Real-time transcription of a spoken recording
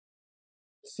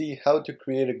see how to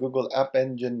create a Google App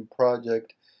Engine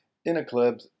project in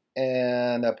Eclipse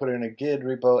and put it in a Git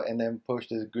repo and then push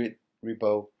this Git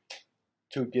repo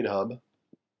to GitHub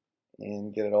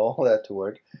and get it all that to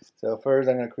work. So first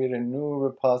I'm going to create a new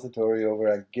repository over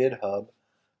at GitHub.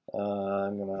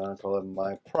 I'm going to call it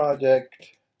my project.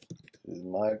 This is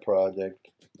my project.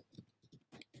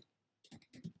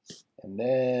 And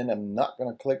then I'm not going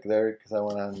to click there because I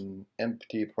want an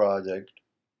empty project.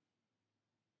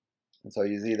 And so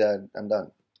you see that I'm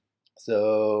done.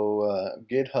 So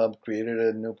GitHub created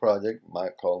a new project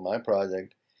called my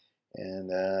project, and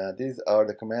these are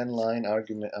the command line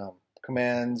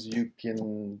commands you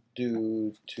can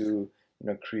do to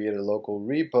create a local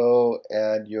repo,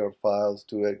 add your files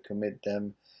to it, commit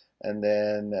them, and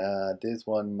then this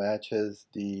one matches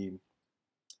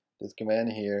this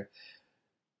command here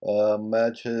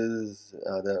matches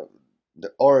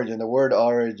the origin. The word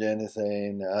origin is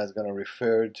saying it's going to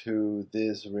refer to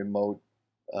this remote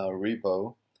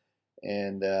repo,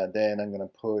 and then I'm going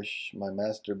to push my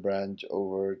master branch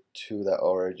over to the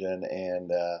origin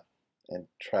and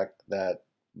track that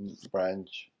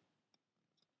branch.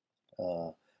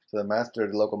 So the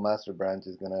local master branch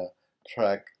is going to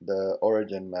track the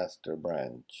origin master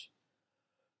branch.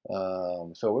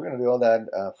 So we're going to do all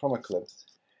that from Eclipse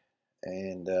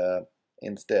and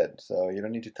instead. So you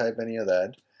don't need to type any of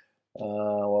that.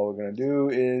 What we're going to do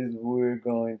is we're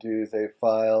going to say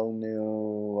file,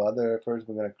 new, other. First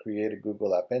we're going to create a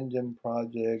Google App Engine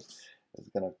project. It's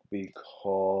going to be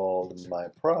called my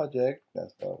project.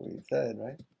 That's what we said,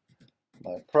 right?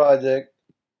 My project.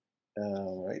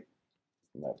 Right.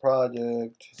 My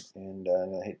project. And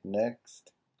I'm going to hit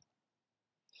next.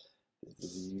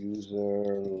 This is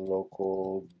user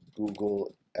local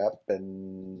Google App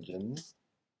Engine.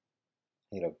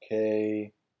 Hit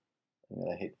OK. I'm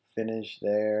going to hit finish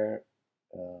there.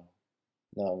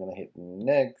 Now I'm going to hit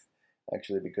next,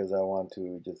 actually, because I want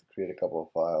to just create a couple of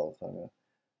files. So I'm going to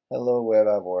hello web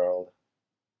app world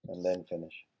and then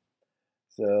finish.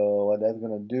 So what that's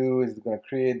going to do is it's going to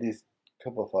create these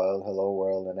couple of files, hello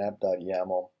world and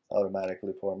app.yaml,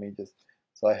 automatically for me, just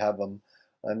so I have them.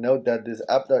 Note that this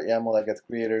app.yaml that gets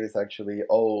created is actually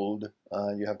old.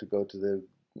 You have to go to the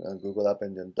Google App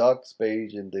Engine docs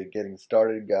page in the getting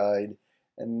started guide,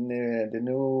 and the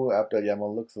new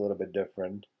app.yaml looks a little bit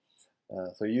different.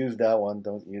 So use that one,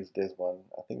 don't use this one.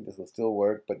 I think this will still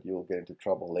work, but you'll get into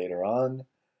trouble later on.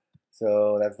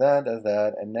 So that's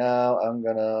that. And now I'm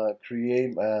gonna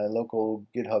create my local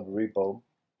GitHub repo.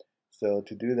 So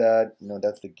to do that,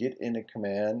 that's the git init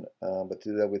command, but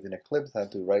to do that within Eclipse, I have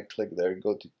to right click there,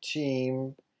 go to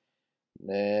team,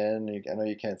 then I know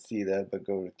you can't see that, but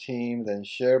go to team, then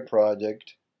share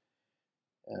project.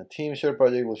 Team share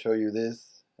project will show you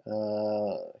this.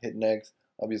 Hit next.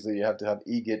 Obviously you have to have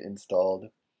egit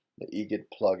installed, the egit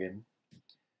plugin.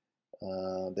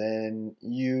 Then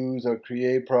use or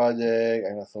create project.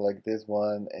 I'm going to select this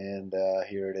one, and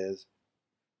here it is,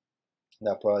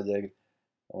 that project.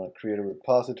 I want to create a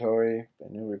repository, a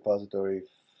new repository,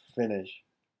 finish.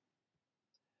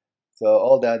 So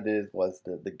all that did was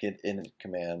the git init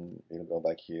command. We'll go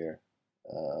back here,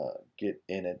 git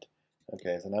init.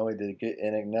 Okay, so now we did git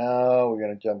init. Now we're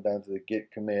going to jump down to the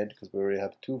git commit because we already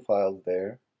have 2 files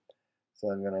there. So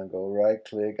I'm going to go right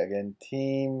click, again,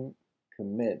 team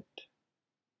commit.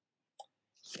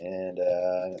 And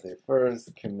I'm going to say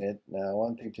first commit. Now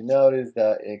one thing to note is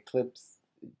that Eclipse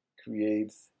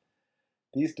creates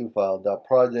these 2 files,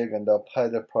 .project and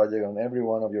 .python project, on every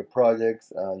one of your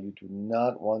projects. You do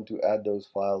not want to add those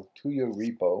files to your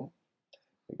repo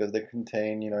because they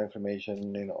contain,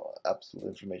 information, absolute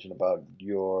information about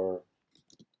your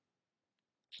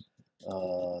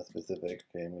specific.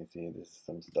 Okay, let me see. This is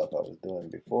some stuff I was doing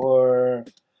before.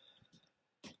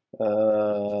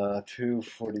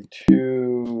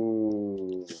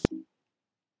 242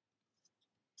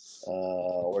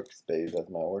 workspace. That's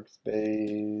my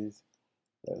workspace.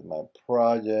 There's my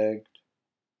project.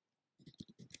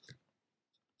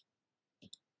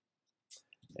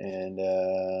 And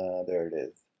there it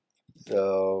is.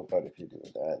 So, but if you do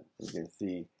that, you can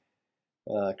see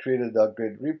created a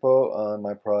 .grid repo on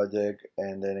my project,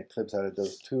 and then Eclipse added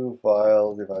those 2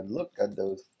 files. If I look at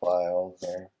those files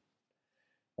there,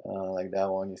 like that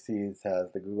one, you see it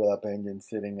has the Google App Engine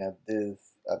sitting at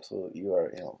this absolute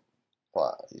URL,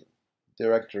 file,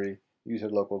 directory, user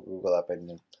local Google App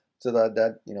Engine. So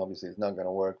that obviously is not going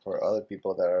to work for other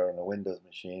people that are on a Windows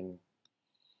machine,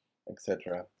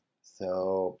 etc.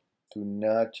 So do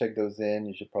not check those in.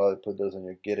 You should probably put those on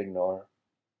your git ignore.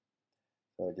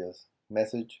 So just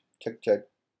message, check,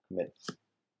 commit.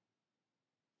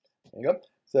 There you go.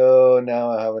 So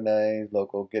now I have a nice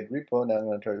local Git repo. Now I'm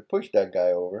going to try to push that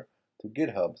guy over to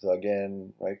GitHub. So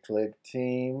again, right click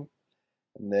team,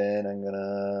 and then I'm going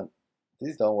to,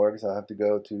 these don't work, so I have to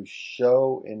go to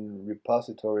show in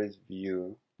repositories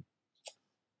view.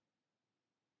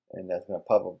 And that's going to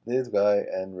pop up this guy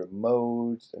and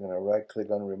remote. I'm going to right click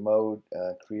on remote,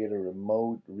 create a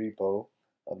remote repo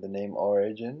of the name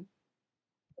origin.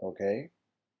 Okay.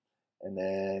 And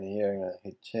then here I'm going to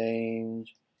hit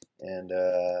change. And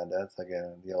that's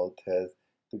again the old test.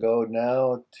 To go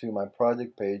now to my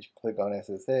project page, click on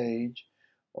SSH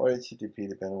or HTTP,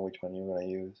 depending on which one you're going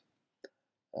to use.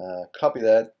 Copy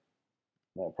that,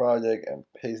 my project, and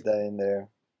paste that in there.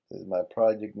 This is my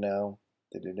project now.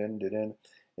 If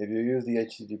you use the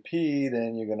HTTP,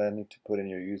 then you're gonna need to put in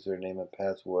your username and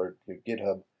password, your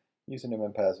GitHub username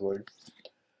and password.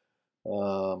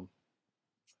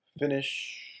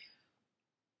 Finish.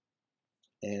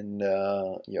 And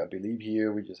yeah, I believe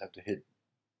here we just have to hit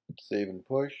save and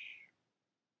push.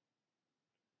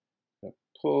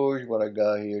 Push what I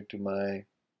got here to my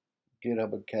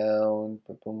GitHub account.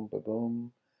 Boom, boom,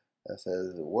 boom. That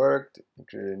says it worked.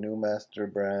 Create a new master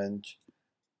branch.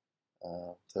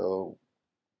 So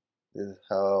this is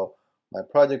how my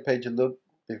project page looked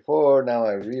before. Now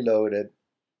I reload it,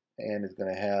 and it's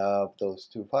going to have those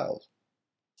two files.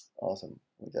 Awesome,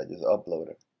 which I just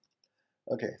uploaded.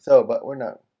 Okay, so, but we're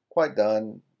not quite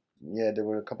done. Yeah, there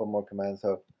were a couple more commands.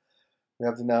 So we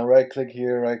have to now right click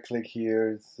here.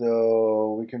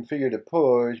 So we configure the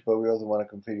push, but we also want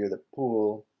to configure the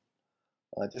pull,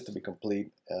 just to be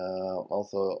complete.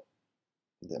 Also,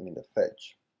 I mean the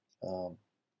fetch.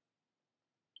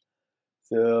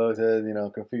 So it says,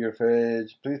 configure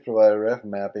fetch. Please provide a ref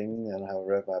mapping. I don't have a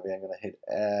ref mapping. I'm going to hit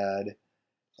add.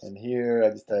 And here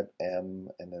I just type M,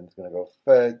 and then it's going to go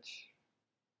fetch.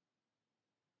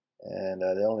 And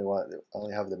they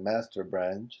only have the master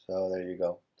branch. So there you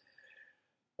go.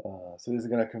 So this is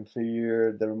going to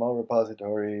configure the remote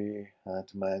repository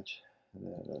to match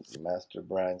the master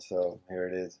branch. So here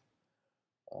it is.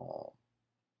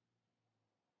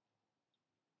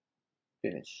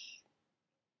 Finish.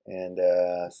 And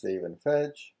save and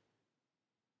fetch.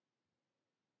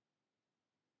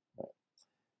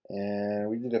 And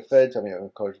we did a fetch. I mean,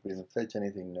 of course, we didn't fetch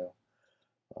anything new.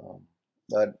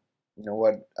 But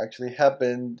what actually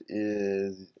happened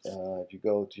is if you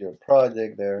go to your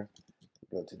project there,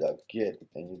 you go to .git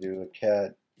and you do a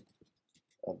cat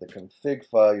of the config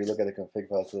file. You look at the config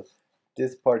file. So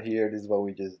this part here, this is what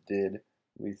we just did.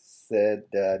 We said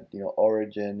that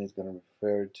origin is going to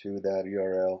refer to that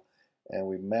URL, and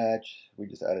we match. We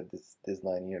just added this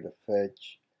line here to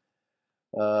fetch.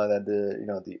 That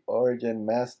the origin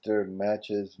master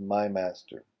matches my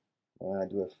master. When I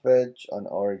do a fetch on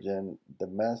origin, the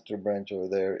master branch over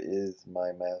there is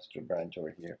my master branch over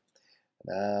here.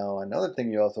 Now another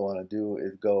thing you also want to do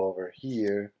is go over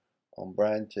here on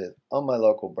branches on my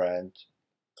local branch,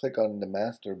 click on the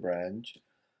master branch,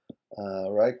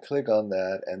 right click on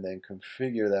that, and then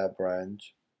configure that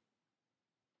branch.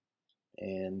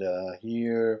 And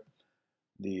here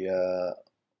the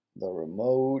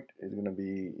remote is going to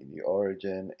be the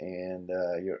origin, and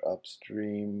your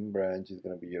upstream branch is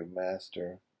going to be your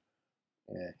master.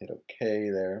 And hit OK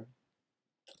there.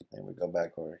 And we go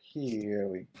back over here.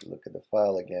 We look at the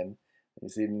file again. You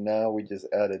see now we just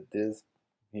added this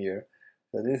here.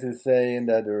 So this is saying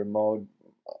that the remote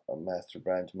master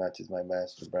branch matches my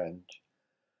master branch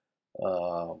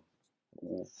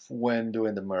when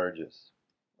doing the merges.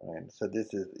 Right? So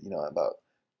this is about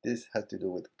this has to do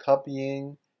with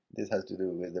copying. This has to do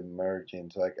with the merging.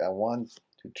 So I want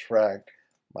to track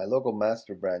my local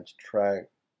master branch tracks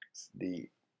the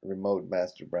remote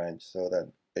master branch, so that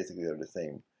basically they're the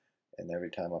same. And every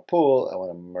time I pull, I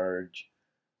want to merge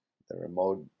the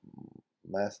remote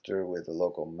master with the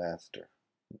local master.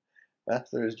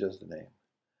 Master is just the name.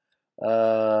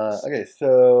 Okay,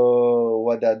 so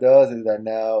what that does is that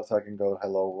now, so I can go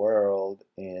hello world,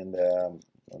 and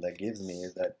what that gives me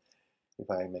is that if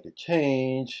I make a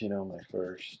change, my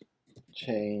first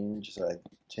change, so I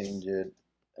change it,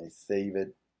 I save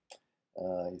it,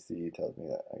 you see it tells me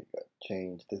that I got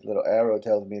changed. This little arrow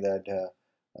tells me that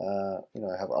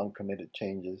I have uncommitted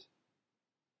changes.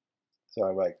 So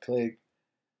I right click,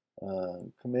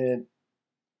 commit,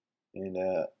 and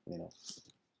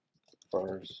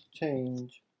first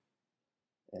change,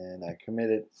 and I commit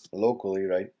it locally,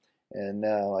 right? And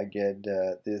now I get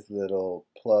this little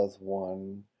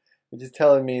 +1, which is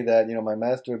telling me that my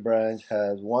master branch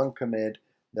has one commit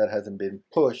that hasn't been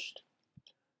pushed.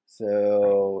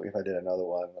 So if I did another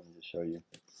one, let me just show you.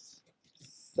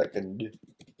 Second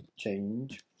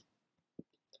change.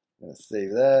 I'm gonna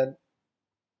save that.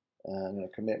 I'm going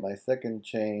to commit my second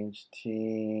change,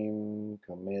 team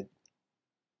commit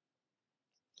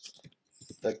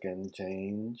second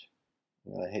change.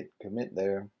 I'm going to hit commit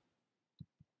there.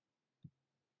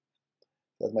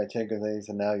 That's my change contains,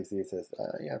 and now you see it says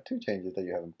you have two changes that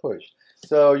you haven't pushed.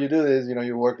 So you do this,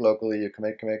 you work locally, you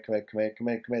commit.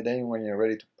 Then when you're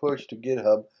ready to push to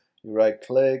GitHub, you right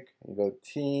click, you go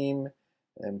team,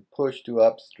 and push to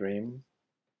upstream.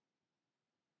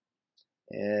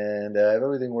 And if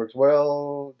everything works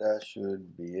well, that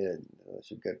should be it. It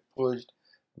should get pushed.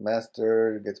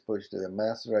 Master gets pushed to the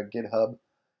master at GitHub.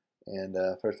 And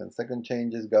first and second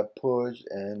changes got pushed.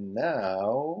 And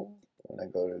now, when I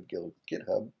go to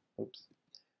GitHub, oops,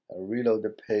 I reload the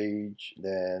page,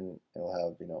 then it'll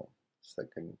have,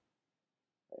 second.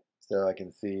 So I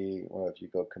can see, well, if you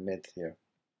go commits here,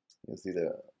 you'll see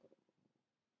the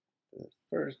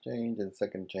first change and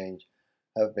second change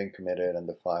have been committed, and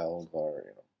the files are,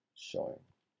 showing.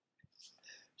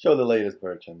 Show the latest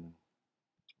version.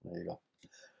 There you go.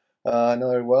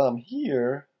 While I'm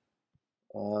here,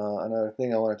 another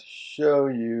thing I wanted to show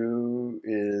you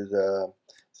is,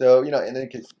 so, in any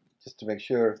case, just to make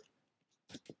sure,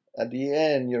 at the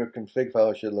end, your config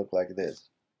file should look like this.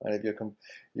 And if you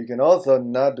can also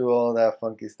not do all that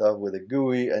funky stuff with a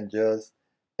GUI and just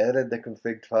edit the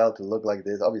config file to look like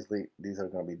this. Obviously, these are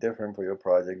going to be different for your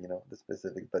project, the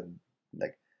specifics, but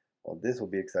like, well, this will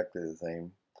be exactly the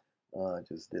same,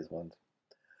 just this one.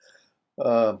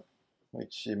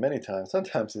 Which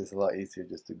sometimes it's a lot easier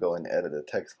just to go and edit a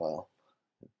text file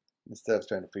instead of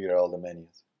trying to figure out all the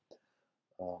menus.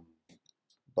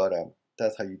 But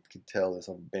that's how you can tell this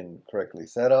has been correctly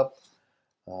set up.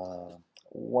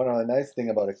 One of the nice thing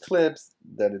about Eclipse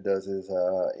that it does is,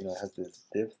 it has this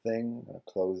diff thing. I'm going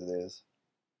to close this.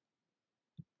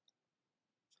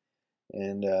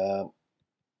 And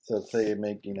so say you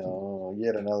make,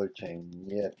 yet another change.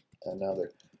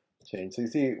 So you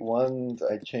see, once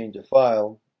I change a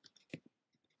file,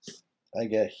 I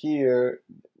get here,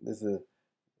 this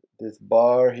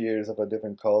bar here is of a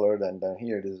different color than down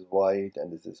here. This is white,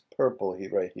 and this is purple here,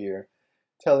 right here,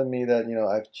 telling me that,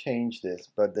 I've changed this.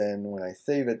 But then when I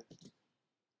save it,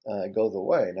 it goes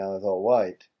away. Now it's all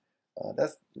white.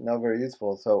 That's not very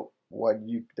useful. So what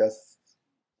you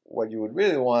would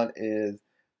really want is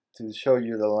to show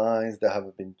you the lines that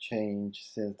have been changed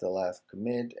since the last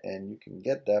commit, and you can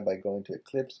get that by going to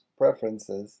Eclipse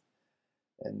Preferences,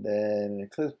 and then in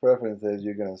Eclipse Preferences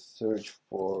you're going to search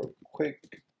for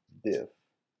Quick Diff,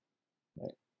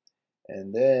 right?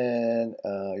 And then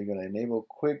you're going to enable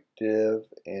Quick Diff,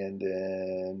 and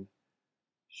then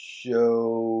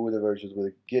show the versions with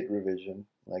a Git revision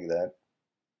like that,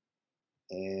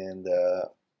 and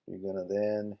you're going to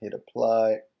then hit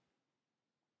apply.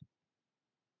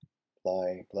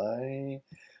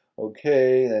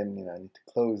 Okay, then I need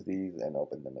to close these and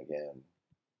open them again.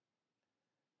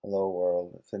 Hello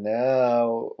world. So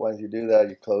now once you do that,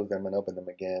 you close them and open them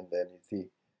again, then you see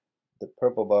the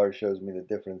purple bar shows me the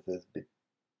differences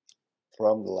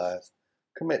from the last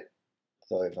commit.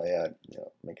 So if I add,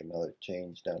 make another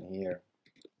change down here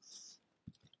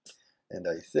and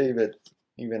I save it,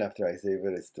 even after I save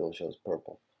it, it still shows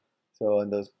purple. So,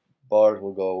 and those bars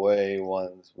will go away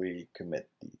once we commit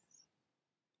these.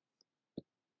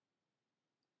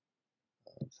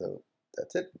 So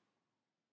that's it.